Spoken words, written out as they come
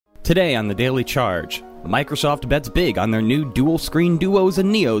Today on the Daily Charge, Microsoft bets big on their new dual-screen Duos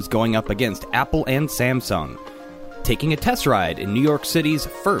and Neos going up against Apple and Samsung, taking a test ride in New York City's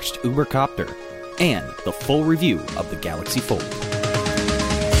first Ubercopter, and the full review of the Galaxy Fold.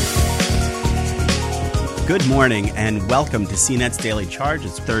 Good morning and welcome to CNET's Daily Charge.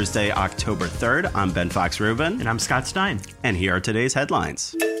 It's Thursday, October 3rd. I'm Ben Fox-Rubin. And I'm Scott Stein. And here are today's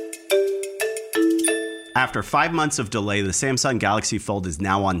headlines. After 5 months of delay, the Samsung Galaxy Fold is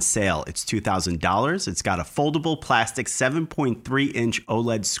now on sale. It's $2,000. It's got a foldable plastic 7.3-inch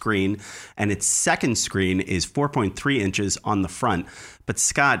OLED screen, and its second screen is 4.3 inches on the front. But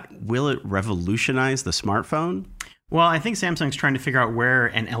Scott, will it revolutionize the smartphone? Well, I think Samsung's trying to figure out where,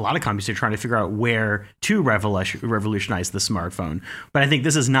 and a lot of companies are trying to figure out where to revolutionize the smartphone. But I think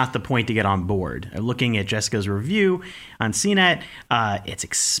this is not the point to get on board. Looking at Jessica's review on CNET, it's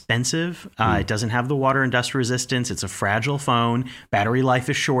expensive. It doesn't have the water and dust resistance. It's a fragile phone. Battery life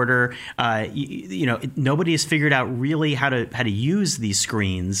is shorter. Nobody has figured out really how to use these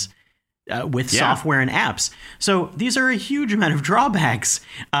screens with software and apps. So these are a huge amount of drawbacks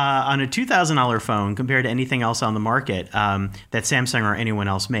on a $2,000 phone compared to anything else on the market that Samsung or anyone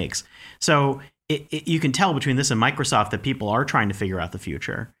else makes. So you can tell between this and Microsoft that people are trying to figure out the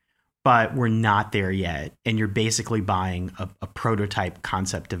future, but we're not there yet. And you're basically buying a prototype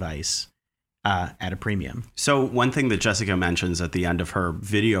concept device at a premium. So one thing that Jessica mentions at the end of her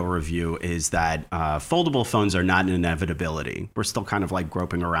video review is that foldable phones are not an inevitability. We're still kind of like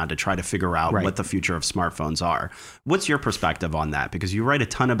groping around to try to figure out what the future of smartphones are. What's your perspective on that? Because you write a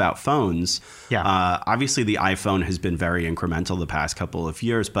ton about phones. Yeah. Obviously, the iPhone has been very incremental the past couple of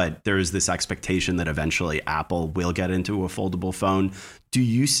years, but there is this expectation that eventually Apple will get into a foldable phone. Do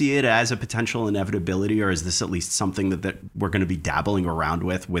you see it as a potential inevitability, or is this at least something that we're going to be dabbling around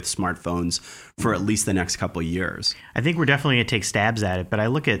with smartphones for at least the next couple of years? I think we're definitely going to take stabs at it, but I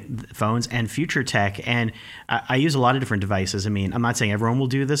look at phones and future tech, and I use a lot of different devices. I mean, I'm not saying everyone will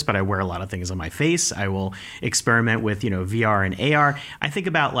do this, but I wear a lot of things on my face. I will experiment with, VR and AR. I think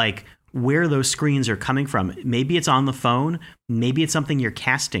about like where those screens are coming from. Maybe it's on the phone. Maybe it's something you're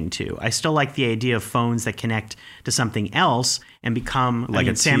casting to. I still like the idea of phones that connect to something else and become like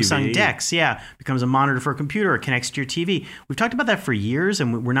a Samsung TV. DeX. Yeah, becomes a monitor for a computer or connects to your TV. We've talked about that for years,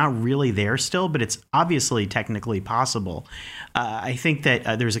 and we're not really there still, but it's obviously technically possible. I think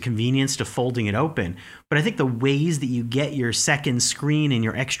that there's a convenience to folding it open, but I think the ways that you get your second screen and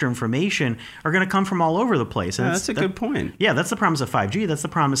your extra information are going to come from all over the place. And that's a good point. Yeah, that's the promise of 5G. That's the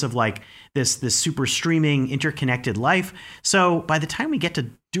promise of like this super streaming, interconnected life. So by the time we get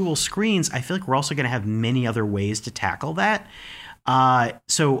to dual screens, I feel like we're also going to have many other ways to tackle that.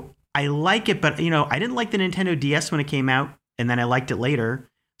 So I like it, but I didn't like the Nintendo DS when it came out, and then I liked it later.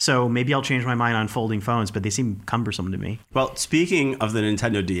 So maybe I'll change my mind on folding phones, but they seem cumbersome to me. Well, speaking of the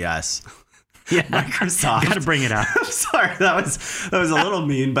Nintendo DS, yeah, Microsoft. Got to bring it up. I'm sorry, that was a little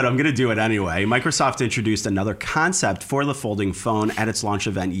mean, but I'm going to do it anyway. Microsoft introduced another concept for the folding phone at its launch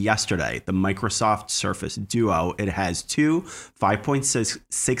event yesterday, the Microsoft Surface Duo. It has two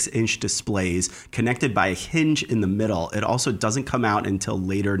 5.6-inch displays connected by a hinge in the middle. It also doesn't come out until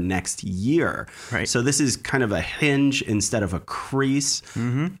later next year. Right. So this is kind of a hinge instead of a crease.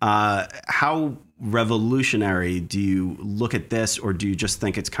 Mm-hmm. How revolutionary do you look at this, or do you just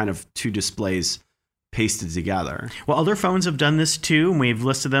think it's kind of two displays pasted together? Well, other phones have done this too, and we've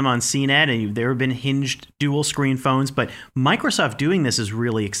listed them on CNET, and there have been hinged dual screen phones, but Microsoft doing this is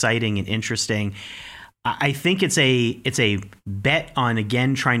really exciting and interesting. I think it's a bet on,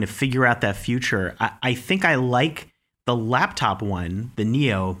 again, trying to figure out that future. I think I like the laptop one, the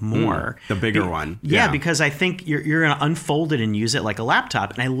Neo, more. The bigger one. Yeah, because I think you're going to unfold it and use it like a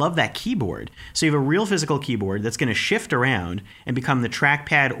laptop. And I love that keyboard. So you have a real physical keyboard that's going to shift around and become the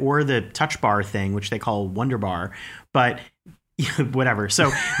trackpad or the touch bar thing, which they call Wonder Bar. But whatever.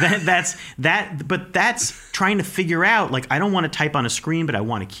 So that's that. But that's trying to figure out, like, I don't want to type on a screen, but I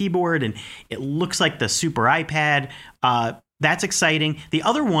want a keyboard. And it looks like the Super iPad. That's exciting. The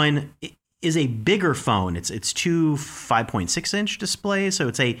other one is a bigger phone. It's two 5.6-inch displays, so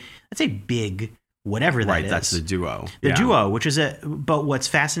it's a big whatever that is. Right, that's the Duo. The Duo, which is but what's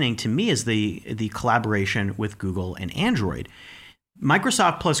fascinating to me is the collaboration with Google and Android.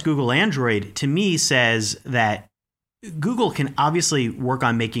 Microsoft plus Google Android, to me, says that Google can obviously work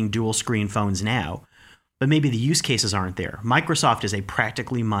on making dual screen phones now, but maybe the use cases aren't there. Microsoft is a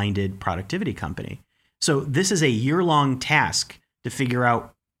practically minded productivity company. So this is a year-long task to figure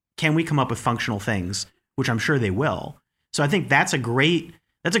out, can we come up with functional things, which I'm sure they will. So I think that's a great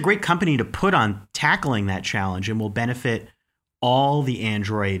company to put on tackling that challenge, and will benefit all the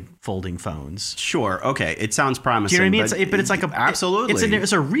Android folding phones. Sure. Okay. It sounds promising. Do you know what I mean? But it's like absolutely.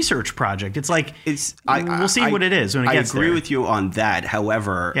 It's a research project. It's like we'll see what it is when it gets there. I agree with you on that.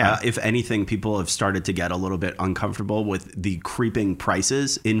 However, if anything, people have started to get a little bit uncomfortable with the creeping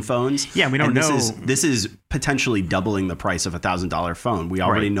prices in phones. Yeah, we don't know. This is potentially doubling the price of $1,000 phone. We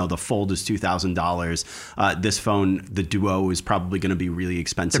already know the Fold is $2,000. This phone, the Duo, is probably going to be really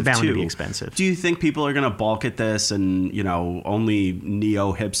expensive. They're bound to be expensive. Do you think people are going to balk at this, and only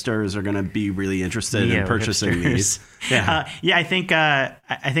neo hipsters are going to be really interested in purchasing these? Yeah, I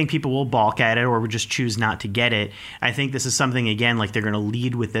think people will balk at it or would just choose not to get it. I think this is something, again, like they're going to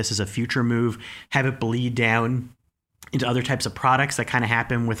lead with this as a future move, have it bleed down into other types of products that kind of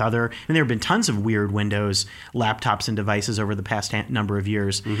happen with other, and there have been tons of weird Windows laptops and devices over the past number of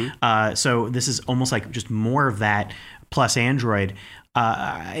years. Mm-hmm. So this is almost like just more of that plus Android.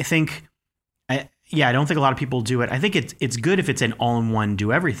 I don't think a lot of people do it. I think it's good if it's an all-in-one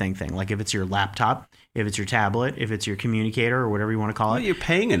do-everything thing. Like if it's your laptop, if it's your tablet, if it's your communicator or whatever you want to call it. You're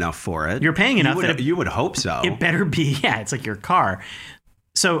paying enough for it. You're paying enough. You would hope so. It better be. Yeah, it's like your car.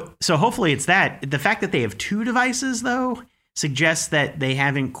 So hopefully it's that. The fact that they have two devices, though, suggests that they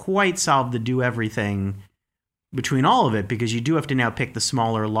haven't quite solved the do-everything between all of it, because you do have to now pick the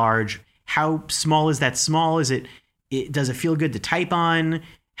small or large. How small is that small? Does it feel good to type on?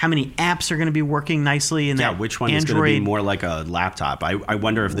 How many apps are going to be working nicely in that? Which one Android? is going to be more like a laptop? I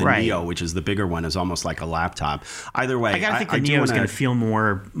wonder if the Neo, which is the bigger one, is almost like a laptop. Either way, I gotta think the Neo is going to feel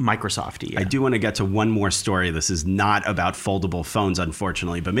more Microsoft-y. Yeah. I do want to get to one more story. This is not about foldable phones,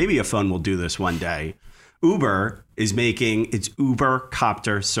 unfortunately, but maybe a phone will do this one day. Uber is making its Uber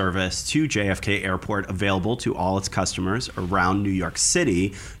Copter service to JFK Airport available to all its customers around New York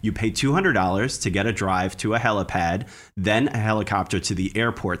City. You pay $200 to get a drive to a helipad, then a helicopter to the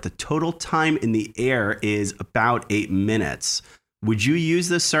airport. The total time in the air is about 8 minutes. Would you use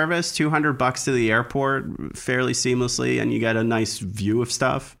this service? $200 to the airport fairly seamlessly, and you get a nice view of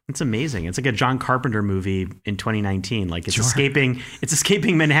stuff? It's amazing. It's like a John Carpenter movie in 2019. Like it's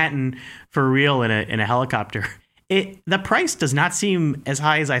escaping Manhattan for real in a helicopter. The price does not seem as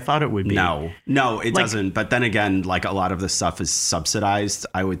high as I thought it would be. No, it doesn't. But then again, like a lot of this stuff is subsidized,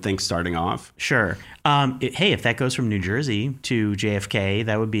 I would think, starting off. Sure. Hey, if that goes from New Jersey to JFK,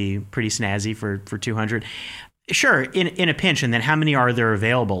 that would be pretty snazzy for $200. Sure, in a pinch, and then how many are there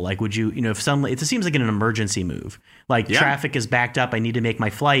available? Like, would you, if suddenly, it seems like an emergency move. Like, traffic is backed up, I need to make my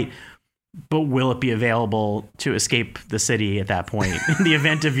flight, but will it be available to escape the city at that point in the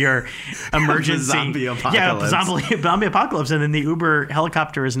event of your emergency? Zombie apocalypse. Yeah, zombie apocalypse, and then the Uber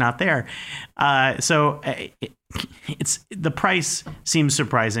helicopter is not there. It's the price seems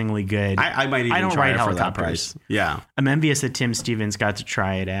surprisingly good. I might even try it for that price. Yeah, I'm envious that Tim Stevens got to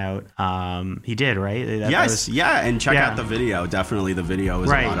try it out. He did, right? And check out the video. Definitely, the video is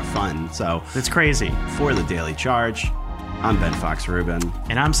a lot of fun. So it's crazy. For the Daily Charge, I'm Ben Fox Rubin,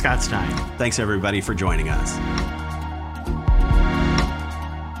 and I'm Scott Stein. Thanks everybody for joining us.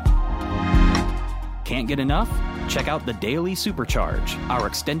 Can't get enough? Check out The Daily Supercharge, our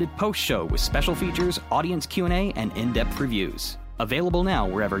extended post show with special features, audience Q&A, and in-depth reviews. Available now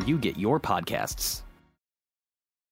wherever you get your podcasts.